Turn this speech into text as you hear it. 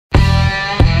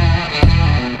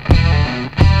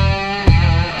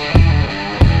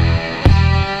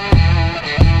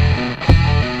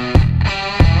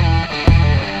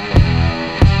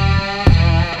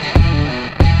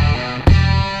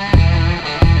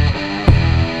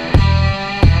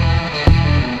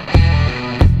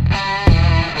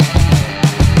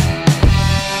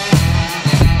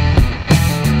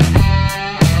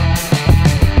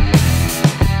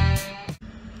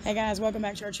welcome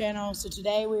back to our channel. So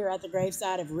today we are at the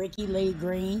gravesite of Ricky Lee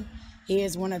Green. He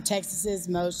is one of Texas's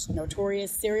most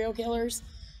notorious serial killers.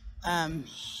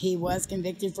 He was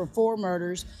convicted for 4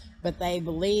 murders, but they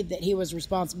believe that he was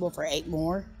responsible for 8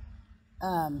 more.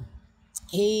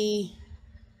 He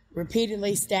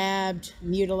repeatedly stabbed,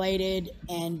 mutilated,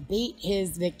 and beat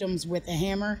his victims with a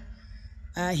hammer.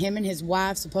 Him and his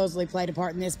wife supposedly played a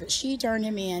part in this, but she turned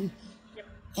him in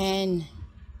and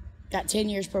got 10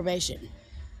 years probation.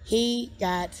 He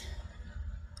got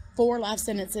 4 life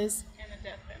sentences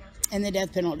and the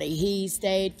death penalty. He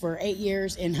stayed for 8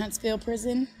 years in Huntsville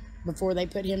prison before they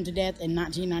put him to death in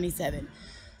 1997.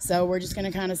 So we're just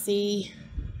going to kind of see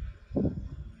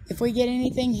if we get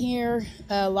anything here.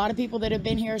 A lot of people that have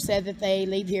been here said that they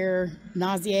leave here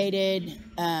nauseated,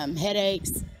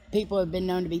 headaches. People have been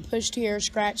known to be pushed here,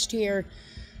 scratched here,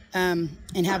 and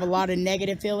have a lot of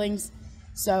negative feelings.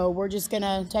 So we're just going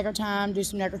to take our time, do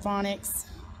some necrophonics.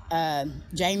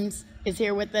 James is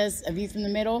here with us, a view from the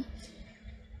middle.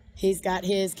 He's got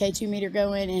his K2 meter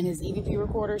going and his EVP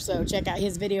recorder, so check out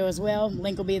his video as well.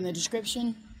 Link will be in the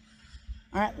description.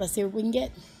 All right, let's see what we can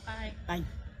get. Bye. Bye.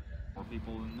 More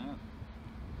people than that.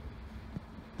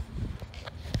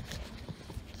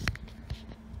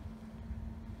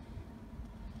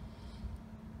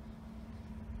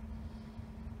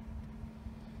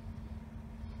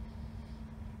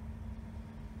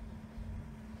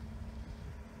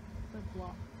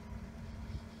 Block.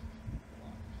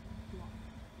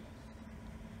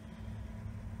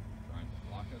 Trying to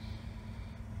block us.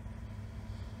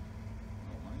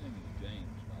 Oh, my name is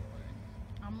James, by the way.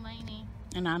 I'm Layne.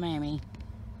 And I'm Amy.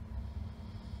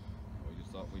 We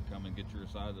just thought we'd come and get your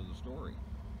side of the story.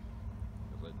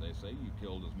 Because they say you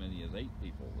killed as many as 8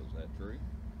 people. Is that true?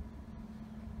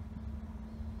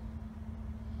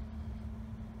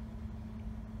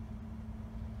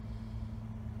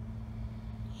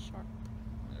 Sharp.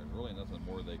 There's really nothing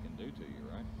more they can do to you,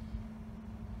 right?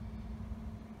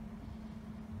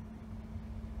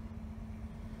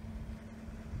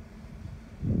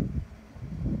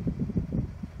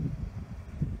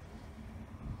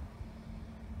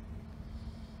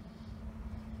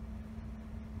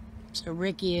 So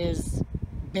Ricky is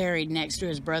buried next to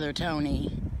his brother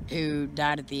Tony, who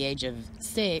died at the age of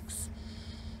 6.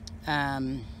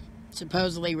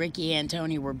 Supposedly Ricky and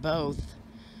Tony were both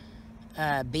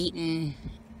beaten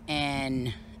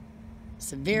and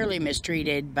severely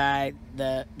mistreated by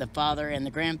the father and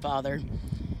the grandfather.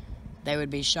 They would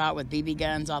be shot with BB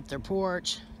guns off their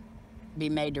porch, be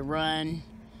made to run,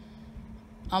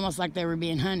 almost like they were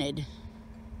being hunted.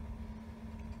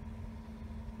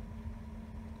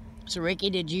 So Ricky,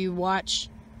 did you watch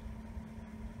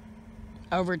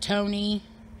over Tony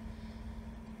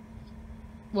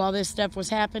while this stuff was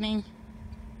happening?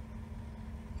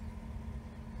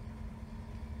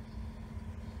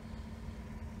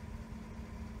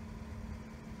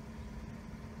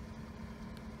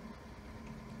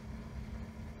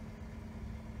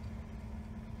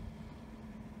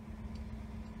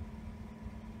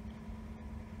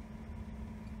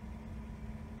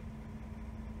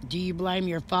 Do you blame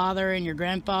your father and your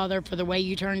grandfather for the way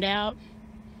you turned out?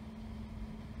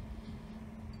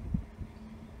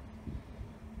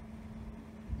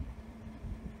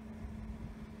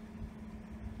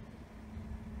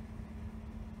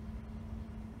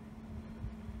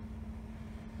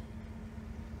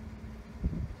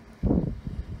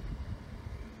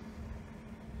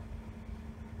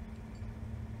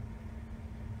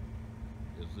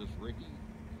 Is this Ricky?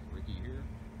 Is Ricky here?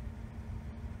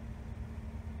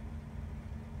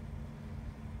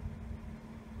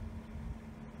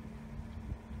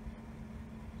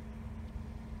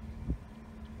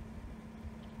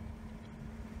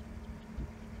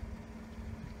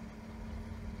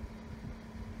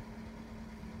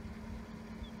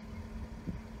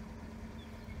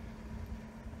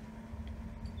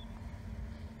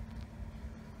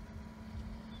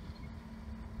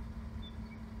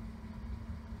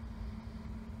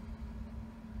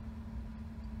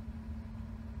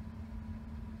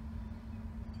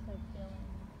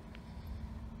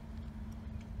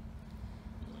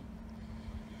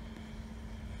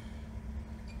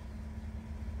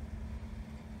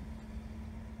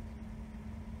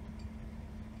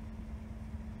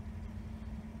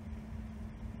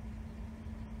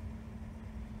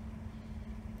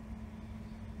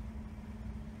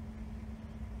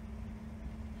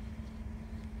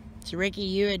 So Ricky,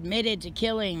 you admitted to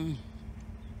killing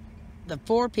the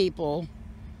 4 people.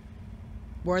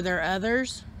 Were there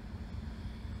others?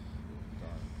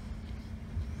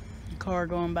 Car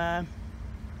going by.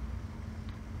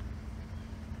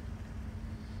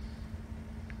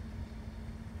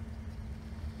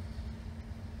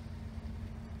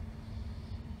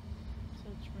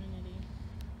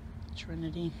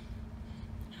 Trinity.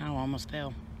 I almost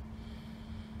fell.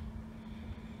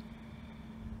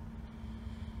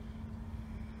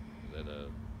 Is that a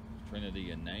Trinity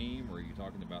a name, or are you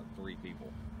talking about 3 people?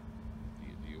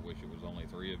 Do you wish it was only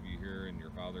 3 of you here and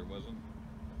your father wasn't?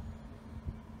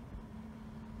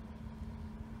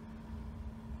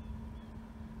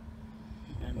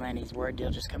 And Lanny's word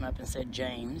deal just come up and said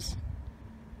James.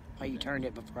 Oh, you turned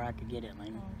it before I could get it,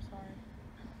 Lane. Oh, I'm sorry.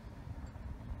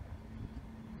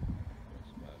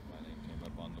 My name came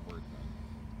up on the word thing.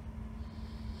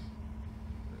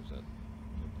 There's that.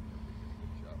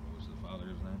 Good shot. What was the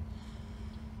father's name?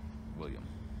 William.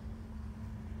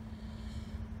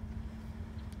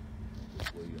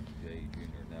 William J.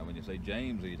 Jr. Now, when you say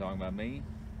James, are you talking about me?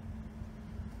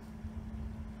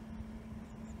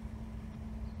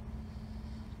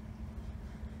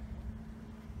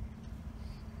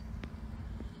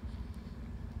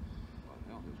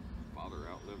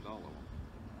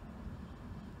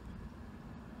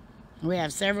 We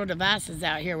have several devices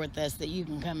out here with us that you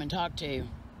can come and talk to.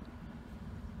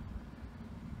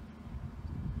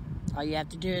 All you have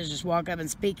to do is just walk up and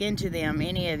speak into them,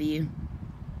 any of you.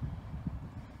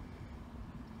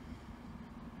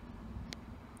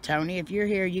 Tony, if you're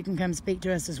here, you can come speak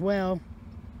to us as well.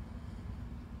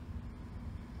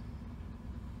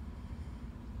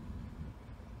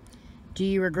 Do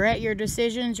you regret your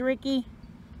decisions, Ricky?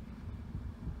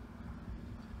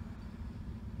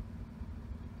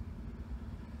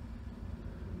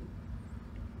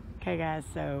 Okay guys,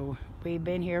 so we've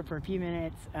been here for a few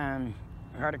minutes. I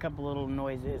heard a couple little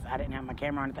noises. I didn't have my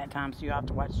camera on at that time, so you'll have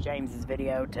to watch James's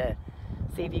video to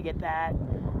see if you get that.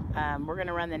 We're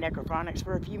gonna run the necrophonics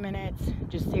for a few minutes,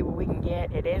 just see what we can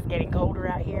get. It is getting colder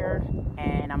out here,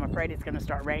 and I'm afraid it's gonna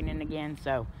start raining again,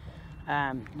 so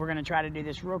we're gonna try to do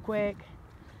this real quick.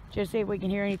 Just see if we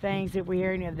can hear anything, see if we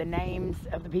hear any of the names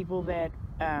of the people that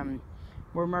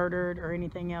were murdered or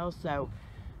anything else. So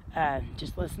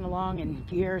just listen along, and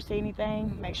if you hear or see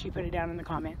anything, make sure you put it down in the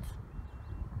comments.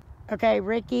 Okay,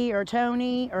 Ricky or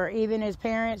Tony or even his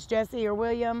parents, Jesse or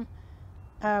William,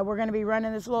 we're going to be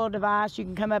running this little device. You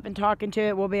can come up and talk into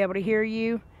it. We'll be able to hear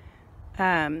you.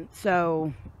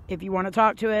 So if you want to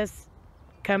talk to us,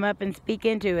 come up and speak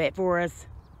into it for us.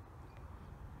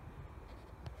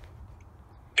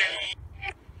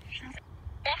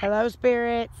 Hello,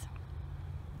 spirits.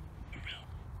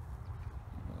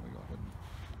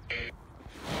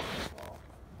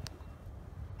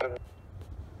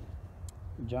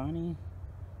 Johnny?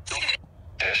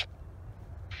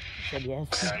 Said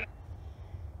yes.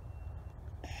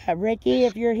 Ricky,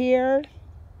 if you're here,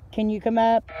 can you come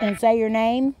up and say your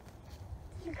name?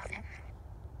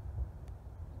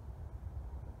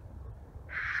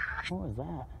 What was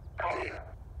that?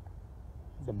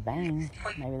 It's a bang.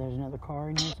 Maybe there's another car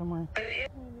in here somewhere.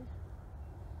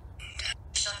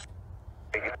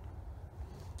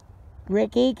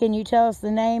 Ricky, can you tell us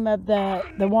the name of the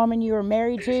woman you were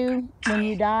married to when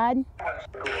you died?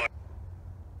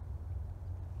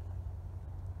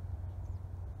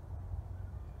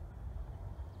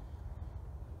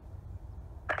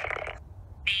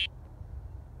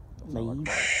 Lee.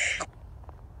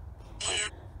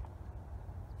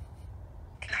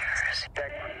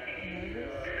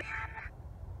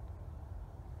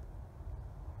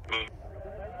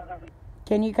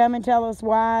 Can you come and tell us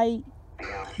why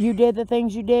you did the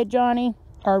things you did, Johnny?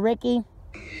 Or Ricky?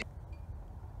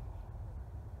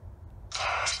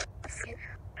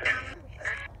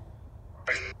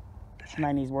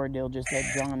 Laney's word deal just said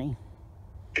Johnny.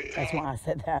 That's why I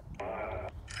said that.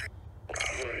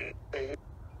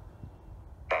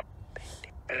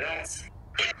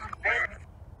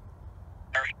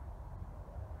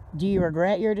 Do you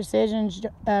regret your decisions,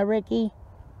 Ricky?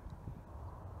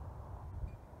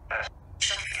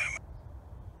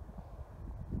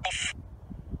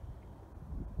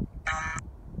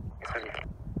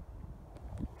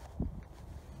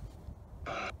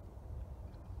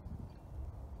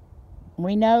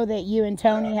 We know that you and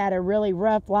Tony had a really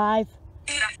rough life.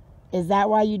 Is that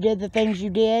why you did the things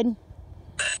you did?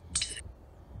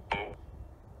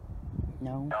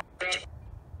 No.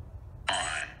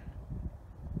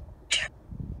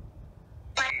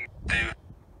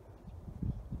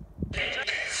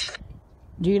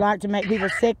 Do you like to make people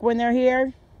sick when they're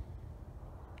here?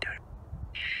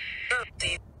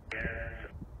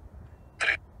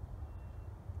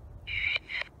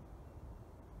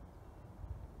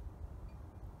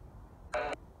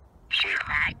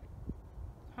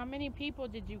 How many people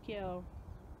did you kill?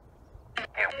 You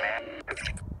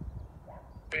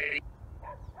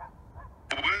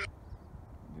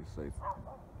say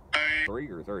 3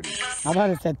 or 30? I thought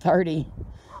it said 30.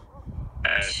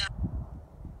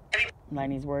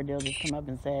 Lainey's word deal just come up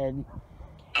and said,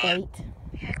 Kate.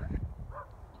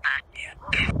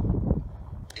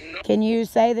 Can you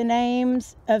say the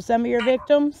names of some of your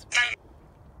victims?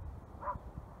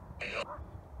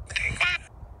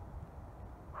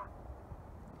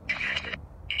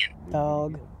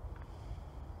 Dog.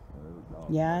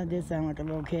 Yeah, it did sound like a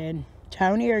little kid.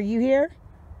 Tony, are you here?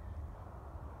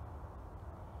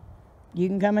 You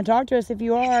can come and talk to us if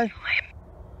you are.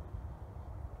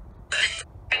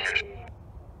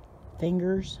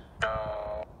 Fingers.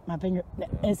 My finger.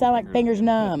 It sounded like fingers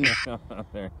numb.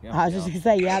 I was just going to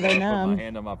say, yeah, they're numb. I put my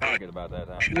hand in my pocket about that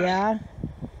time. Yeah.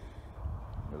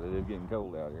 But it is getting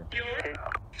cold out here.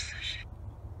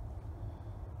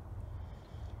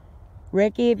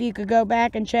 Ricky, if you could go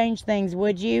back and change things,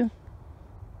 would you?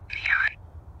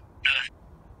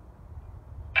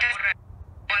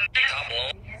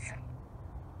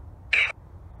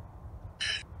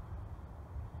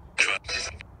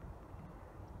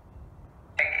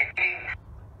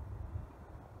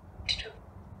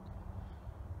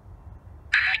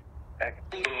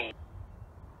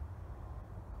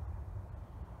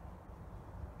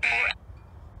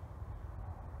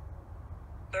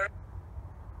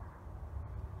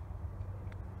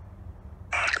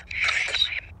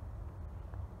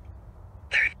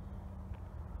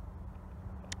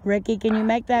 Ricky, can you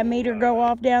make that meter go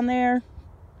off down there?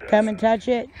 Come and touch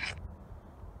it.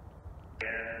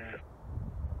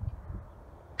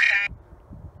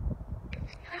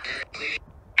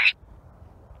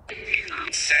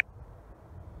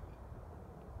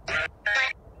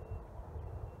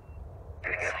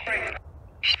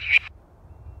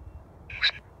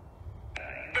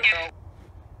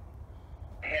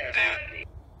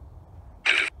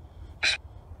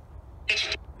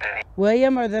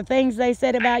 William, are the things they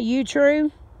said about you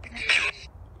true?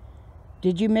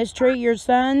 Did you mistreat your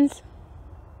sons?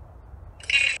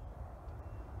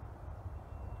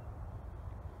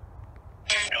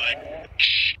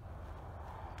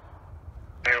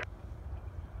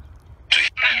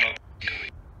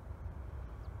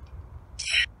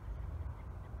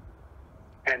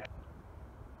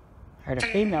 Heard a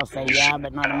female say yeah,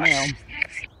 but not a male.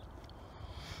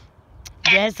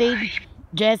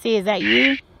 Jesse, is that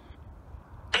you?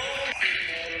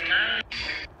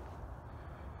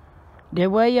 Did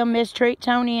William mistreat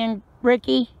Tony and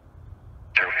Ricky?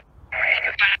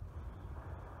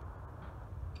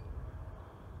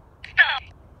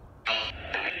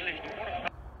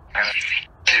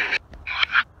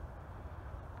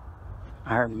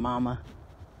 I heard Mama.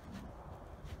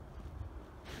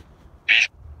 Did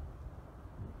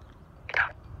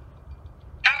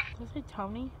I say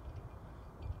Tony?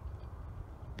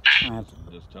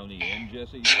 Does Tony and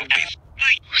Jesse?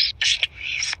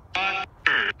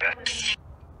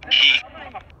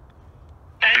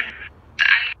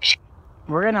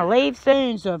 We're gonna leave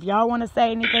soon, so if y'all want to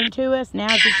say anything to us,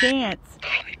 now's your chance.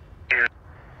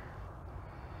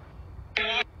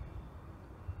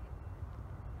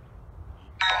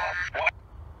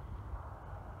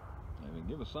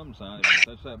 Give us some sign. If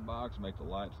you touch that box, make the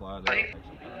light slide up, make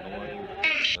some kind of noise.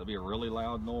 That'll be a really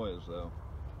loud noise, though.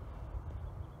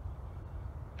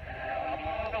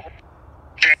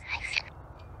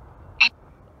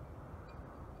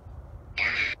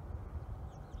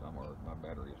 My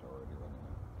battery's already running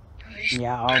out.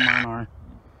 Yeah, all mine are.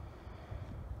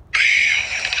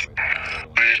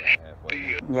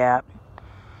 Yeah.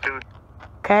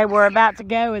 Okay, we're about to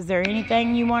go. Is there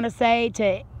anything you want to say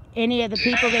to any of the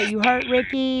people that you hurt,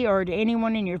 Ricky, or to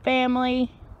anyone in your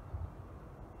family?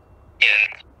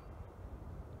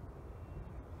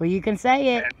 Well, you can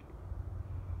say it.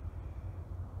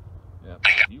 Yeah.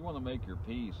 If you want to make your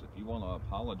peace, if you want to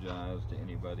apologize to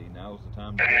anybody, now's the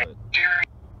time to do it.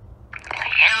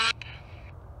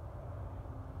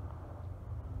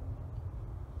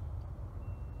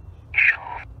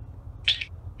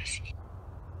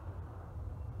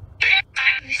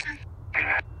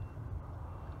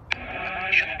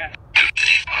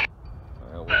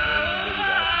 Well, we'll give you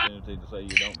the opportunity to say you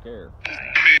don't care.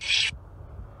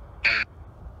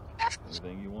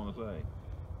 Anything you want to say?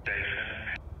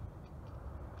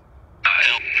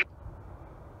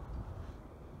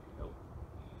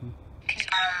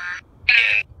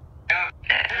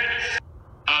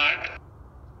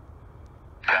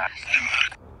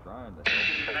 We're trying to help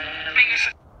you.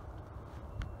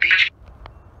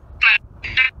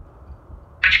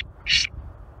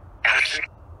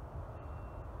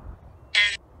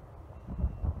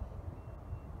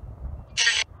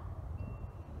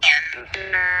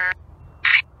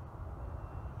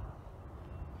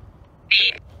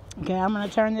 Okay, I'm going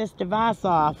to turn this device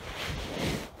off.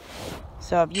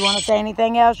 So if you want to say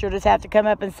anything else, you'll just have to come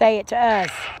up and say it to us.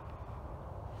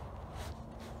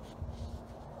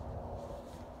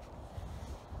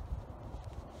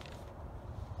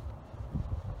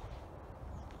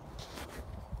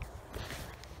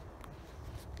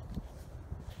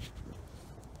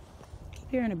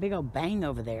 Keep hearing a big old bang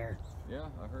over there. Yeah,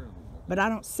 I heard. But I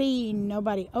don't see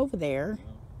nobody over there. Yeah.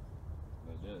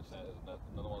 But yeah, it's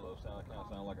another one of those kind of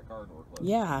sound like a car door closing.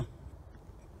 Yeah.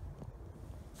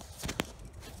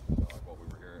 Like what we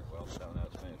were hearing. Well, now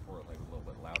it's finished for, I think it was a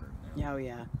little bit louder now. Oh,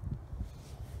 yeah.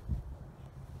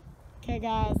 Okay,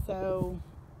 guys, so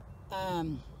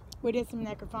we did some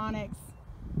necrophonics.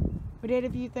 We did a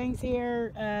few things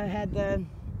here. Had the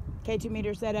K2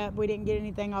 meter set up. We didn't get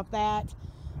anything off that.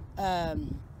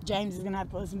 James is going to have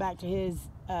to listen back to his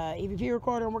EVP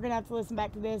recorder, and we're going to have to listen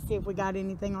back to this, see if we got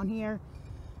anything on here.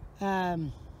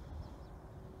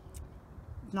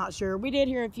 Not sure. We did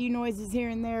hear a few noises here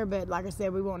and there, but like I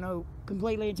said, we won't know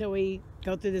completely until we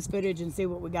go through this footage and see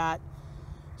what we got.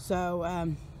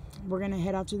 So we're going to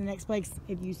head off to the next place.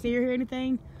 If you see or hear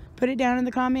anything, put it down in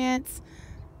the comments.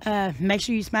 Make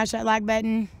sure you smash that like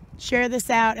button, share this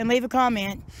out, and leave a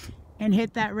comment. And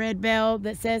hit that red bell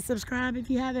that says subscribe if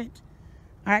you haven't.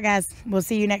 All right, guys. We'll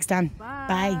see you next time. Bye.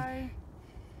 Bye.